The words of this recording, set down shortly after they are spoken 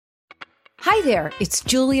Hi there, it's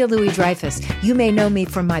Julia Louis-Dreyfus. You may know me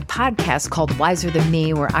from my podcast called Wiser Than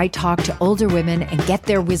Me, where I talk to older women and get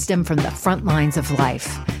their wisdom from the front lines of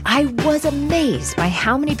life. I was amazed by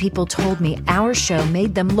how many people told me our show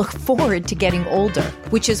made them look forward to getting older,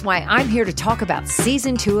 which is why I'm here to talk about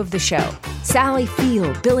season 2 of the show. Sally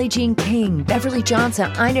Field, Billie Jean King, Beverly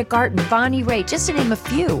Johnson, Ina Garten, Bonnie Raitt, just to name a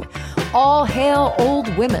few. All hail old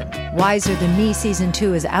women. Wiser Than Me season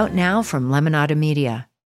 2 is out now from Lemonada Media.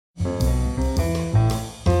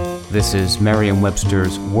 This is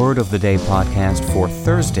Merriam-Webster's Word of the Day podcast for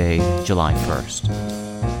Thursday, July 1st.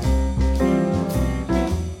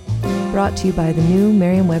 Brought to you by the new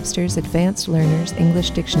Merriam-Webster's Advanced Learners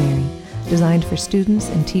English Dictionary, designed for students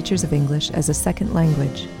and teachers of English as a second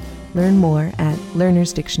language. Learn more at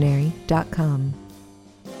learnersdictionary.com.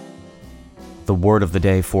 The word of the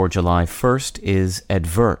day for July 1st is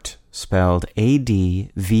advert, spelled A-D-V-E-R-T.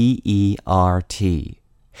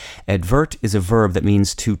 Advert is a verb that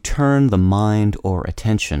means to turn the mind or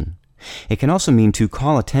attention. It can also mean to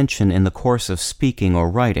call attention in the course of speaking or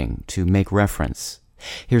writing, to make reference.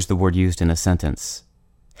 Here's the word used in a sentence.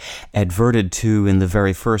 Adverted to in the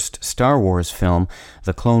very first Star Wars film,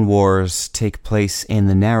 the Clone Wars take place in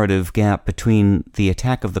the narrative gap between the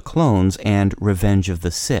Attack of the Clones and Revenge of the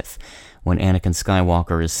Sith, when Anakin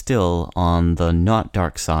Skywalker is still on the not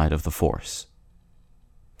dark side of the Force.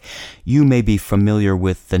 You may be familiar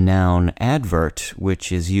with the noun advert,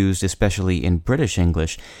 which is used especially in British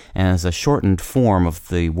English as a shortened form of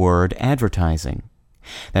the word advertising.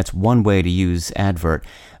 That's one way to use advert,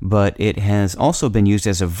 but it has also been used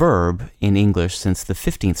as a verb in English since the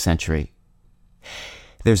 15th century.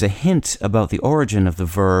 There's a hint about the origin of the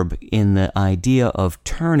verb in the idea of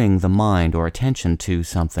turning the mind or attention to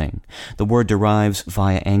something. The word derives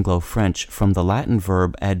via Anglo-French from the Latin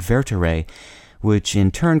verb advertere, which in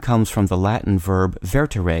turn comes from the Latin verb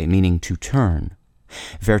vertere, meaning to turn.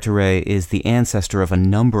 Vertere is the ancestor of a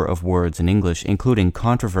number of words in English, including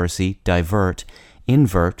controversy, divert,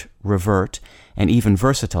 invert, revert, and even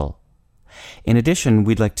versatile. In addition,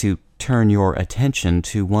 we'd like to turn your attention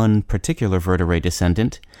to one particular vertebrate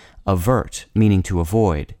descendant, avert, meaning to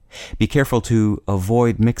avoid. Be careful to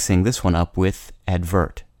avoid mixing this one up with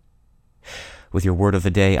advert. With your word of the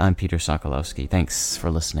day, I'm Peter Sokolowski. Thanks for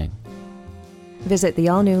listening. Visit the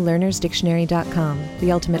all-new learnersdictionary.com,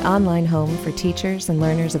 the ultimate online home for teachers and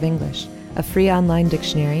learners of English. A free online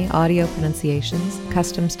dictionary, audio pronunciations,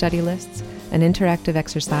 custom study lists, and interactive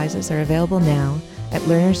exercises are available now at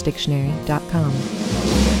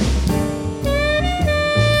learnersdictionary.com.